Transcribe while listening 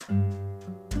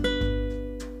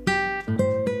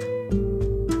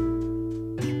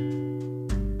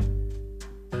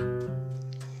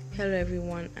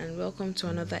everyone, and welcome to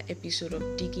another episode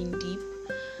of Digging Deep.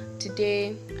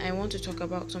 Today, I want to talk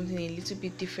about something a little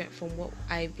bit different from what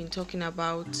I've been talking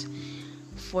about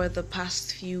for the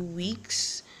past few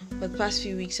weeks. For the past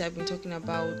few weeks, I've been talking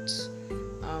about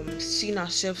seeing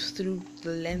ourselves through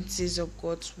the lenses of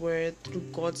God's word, through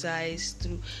God's eyes,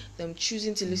 through them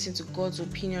choosing to listen to God's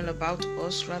opinion about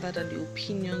us rather than the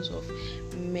opinions of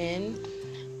men.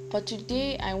 But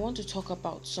today I want to talk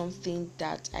about something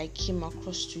that I came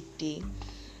across today.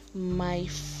 My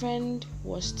friend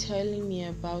was telling me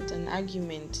about an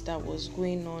argument that was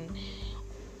going on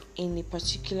in a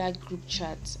particular group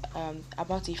chat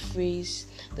about a phrase.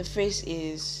 The phrase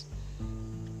is,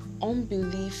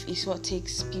 unbelief is what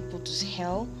takes people to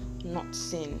hell, not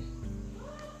sin.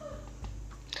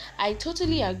 I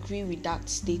totally agree with that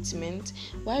statement.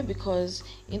 Why? Because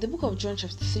in the book of John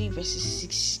chapter 3 verses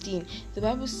 16, the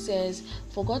Bible says,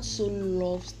 for God so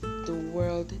loved the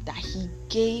world that he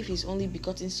gave his only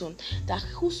begotten son, that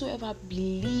whosoever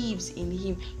believes in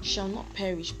him shall not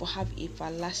perish but have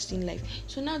everlasting life.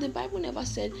 So now the Bible never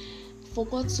said, for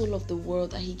God so loved the world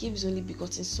that he gave his only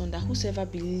begotten son, that whosoever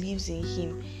believes in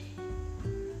him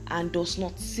and does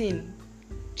not sin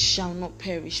shall not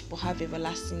perish but have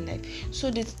everlasting life.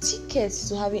 So the ticket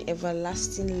to having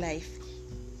everlasting life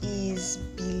is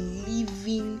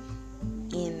believing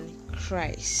in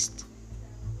Christ.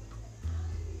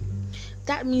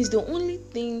 That means the only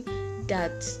thing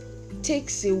that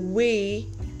takes away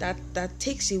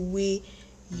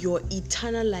your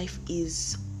eternal life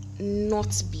is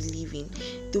not believing.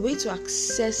 The way to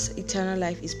access eternal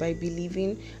life is by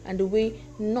believing, and the way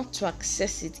not to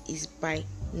access it is by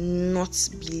not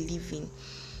believing.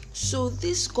 So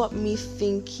this got me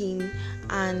thinking,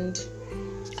 and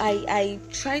I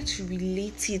tried to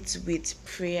relate it with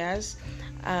prayers.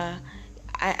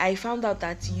 I found out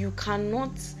that you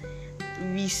cannot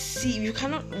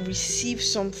receive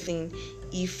something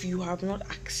if you have not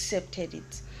accepted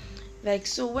it. Like,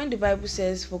 so when the Bible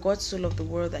says, for God so loved the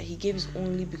world that he gave his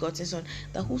only begotten son,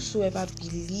 that whosoever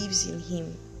believes in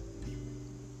him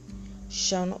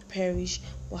shall not perish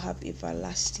but have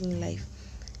everlasting life.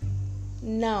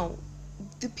 Now,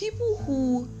 the people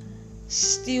who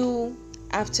still,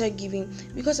 after giving,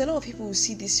 because a lot of people will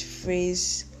see this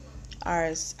phrase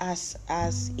as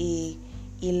a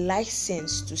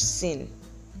license to sin,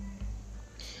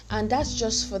 and that's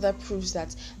just further proves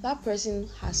that that person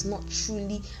has not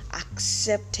truly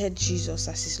accepted Jesus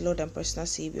as his Lord and personal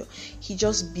Savior. He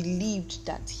just believed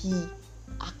that he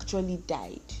actually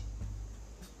died.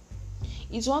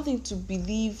 It's one thing to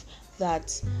believe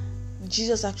that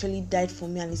Jesus actually died for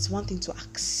me, and it's one thing to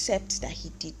accept that he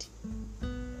did.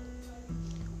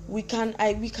 We can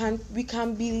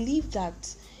believe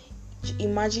that.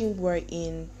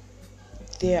 Imagine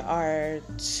there are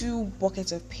two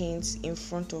buckets of paint in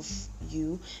front of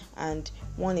you, and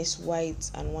one is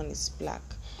white and one is black.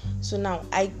 So now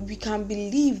we can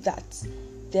believe that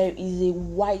there is a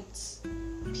white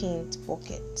paint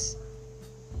bucket.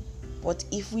 But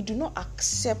if we do not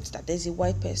accept that there's a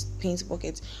white paint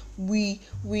bucket, we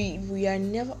are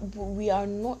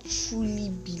not truly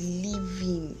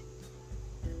believing.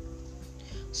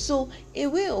 So a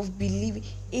way of believing,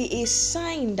 a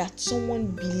sign that someone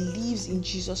believes in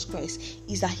Jesus Christ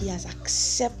is that he has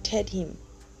accepted him.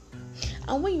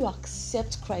 And when you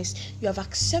accept Christ, you have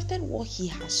accepted what he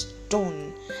has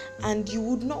done, and you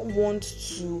would not want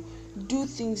to do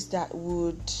things that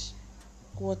would,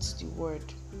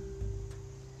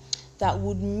 that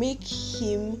would make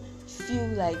him feel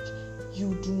like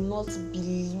you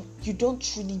don't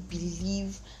truly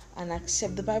believe and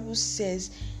accept. The Bible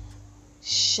says,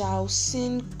 shall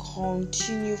sin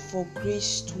continue for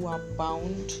grace to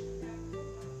abound?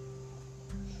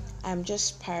 I'm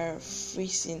just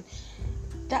paraphrasing.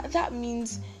 That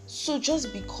means, so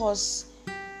just because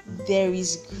there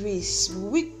is grace,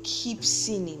 we keep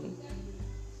sinning.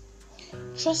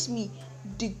 Trust me,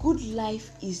 the good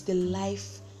life is the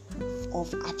life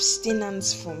of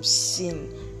abstinence from sin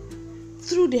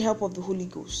through the help of the Holy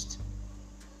Ghost.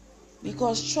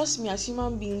 Because trust me, as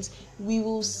human beings, we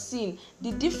will sin.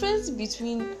 The difference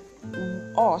between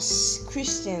us,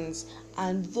 Christians,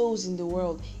 and those in the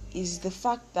world is the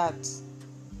fact that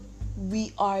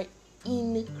we are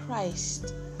in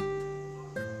Christ.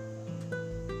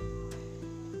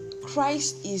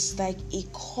 Christ is like a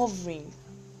covering.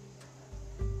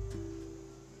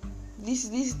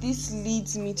 This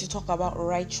leads me to talk about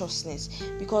righteousness,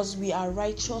 because we are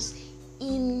righteous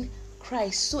in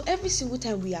Christ. So every single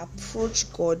time we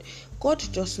approach God, God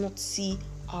does not see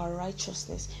our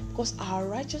righteousness, because our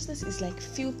righteousness is like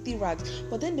filthy rags.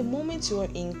 But then the moment you are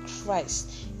in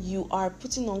Christ, you are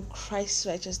putting on Christ's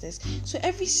righteousness. So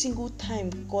every single time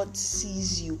God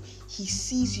sees you, He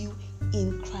sees you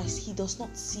in Christ. He does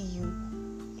not see you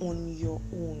on your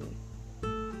own.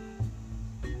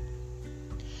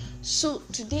 So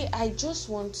today I just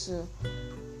want to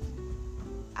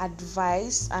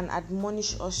advise and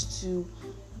admonish us to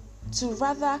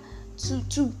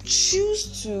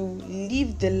choose to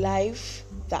live the life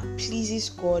that pleases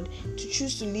God, to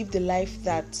choose to live the life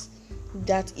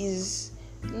that is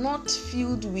not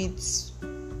filled with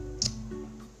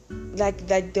like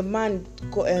the man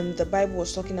the Bible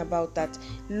was talking about, that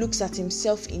looks at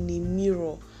himself in a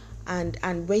mirror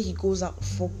and when he goes out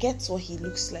forgets what he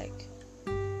looks like.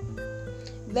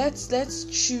 Let's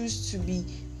choose to be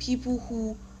people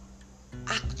who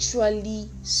actually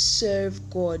serve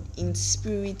God in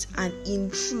spirit and in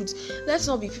truth. Let's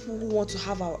not be people who want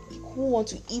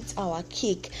to eat our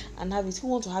cake and have it, who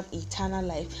want to have eternal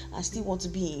life and still want to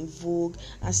be in vogue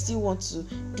and still want to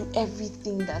do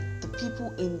everything that the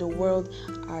people in the world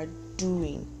are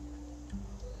doing.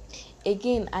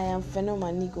 Again, I am Feno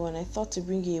Manigo, and I thought to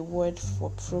bring you a word for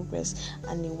progress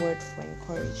and a word for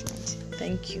encouragement.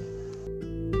 Thank you.